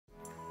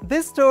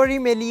This story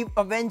may leave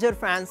Avenger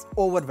fans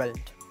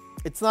overwhelmed.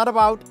 It's not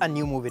about a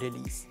new movie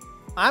release.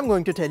 I'm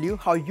going to tell you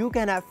how you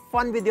can have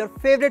fun with your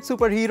favorite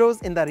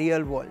superheroes in the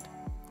real world.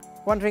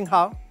 Wondering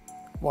how?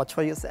 Watch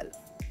for yourself.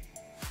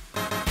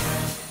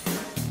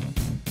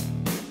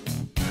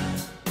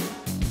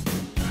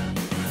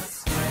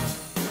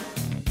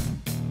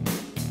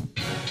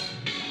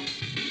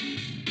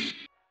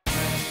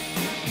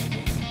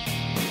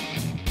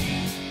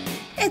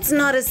 It's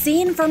not a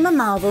scene from a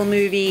Marvel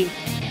movie.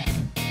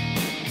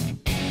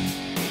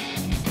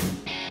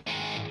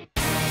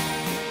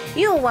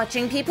 You're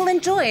watching people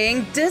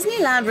enjoying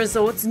Disneyland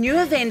Resort's new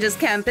Avengers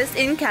campus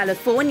in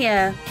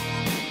California.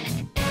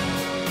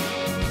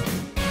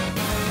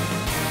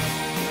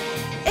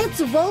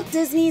 It's Walt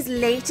Disney's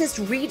latest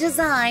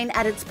redesign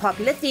at its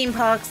popular theme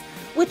parks,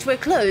 which were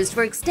closed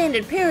for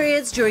extended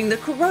periods during the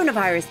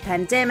coronavirus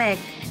pandemic.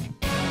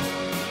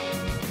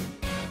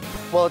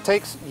 Well, it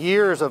takes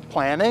years of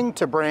planning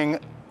to bring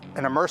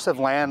an immersive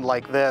land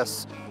like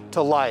this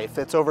to life.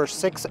 It's over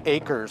 6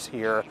 acres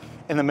here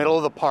in the middle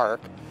of the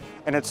park,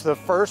 and it's the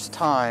first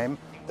time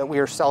that we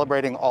are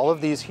celebrating all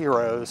of these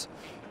heroes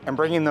and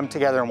bringing them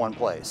together in one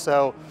place.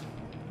 So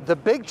the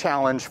big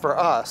challenge for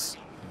us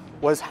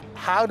was,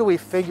 how do we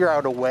figure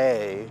out a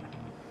way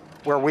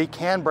where we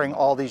can bring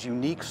all these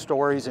unique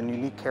stories and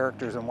unique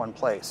characters in one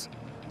place?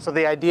 So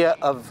the idea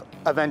of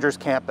Avengers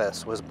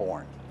Campus was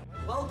born.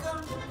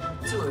 Welcome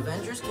to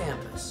Avengers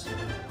Campus.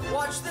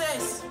 Watch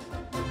this!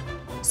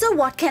 So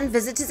what can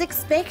visitors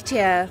expect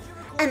here?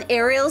 An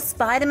aerial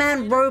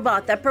Spider-Man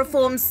robot that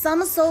performs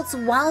somersaults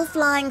while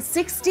flying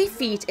 60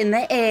 feet in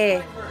the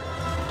air.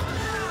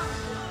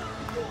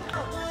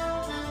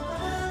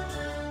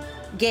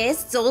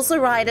 Guests also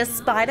ride a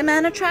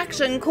Spider-Man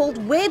attraction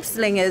called Web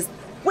Slingers,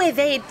 where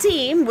they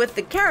team with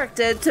the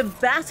character to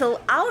battle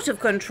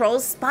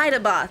out-of-control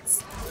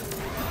spider-bots.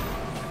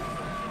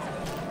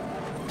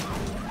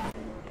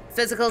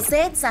 Physical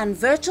sets and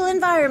virtual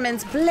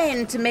environments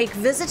blend to make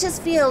visitors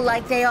feel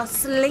like they are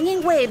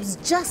slinging webs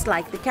just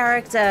like the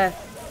character.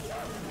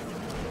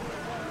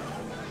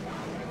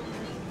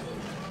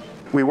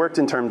 We worked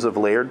in terms of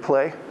layered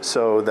play,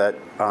 so that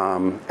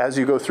as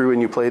you go through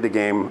and you play the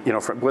game,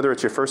 whether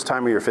it's your first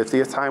time or your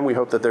 50th time, we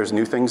hope that there's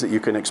new things that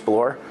you can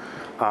explore.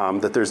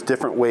 That there's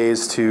different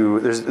ways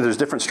there's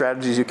different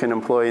strategies you can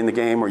employ in the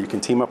game, or you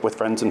can team up with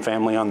friends and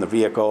family on the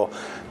vehicle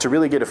to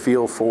really get a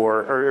feel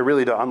for, or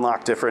really to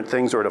unlock different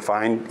things or to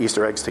find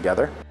Easter eggs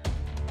together.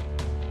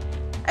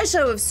 A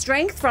show of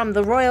strength from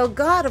the Royal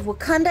Guard of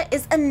Wakanda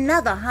is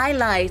another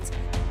highlight.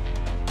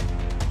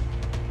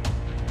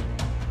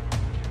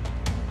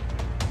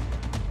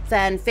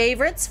 Fan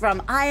favorites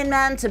from Iron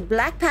Man to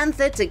Black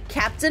Panther to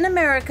Captain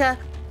America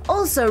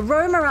also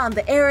roam around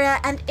the area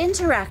and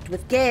interact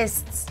with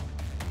guests.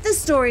 The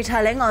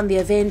storytelling on the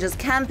Avengers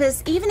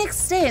campus even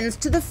extends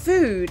to the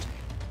food.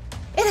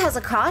 It has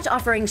a cart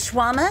offering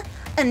shawarma,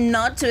 a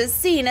nod to a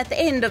scene at the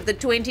end of the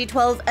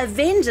 2012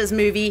 Avengers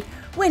movie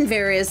when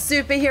various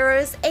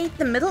superheroes ate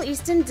the Middle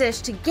Eastern dish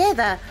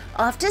together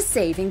after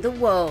saving the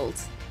world.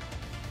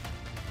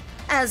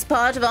 As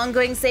part of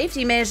ongoing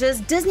safety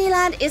measures,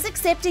 Disneyland is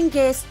accepting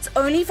guests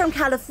only from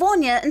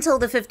California until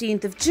the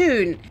 15th of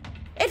June.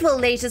 It will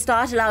later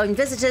start allowing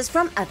visitors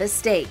from other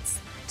states.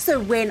 So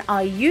when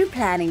are you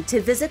planning to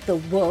visit the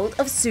world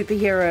of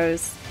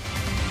superheroes?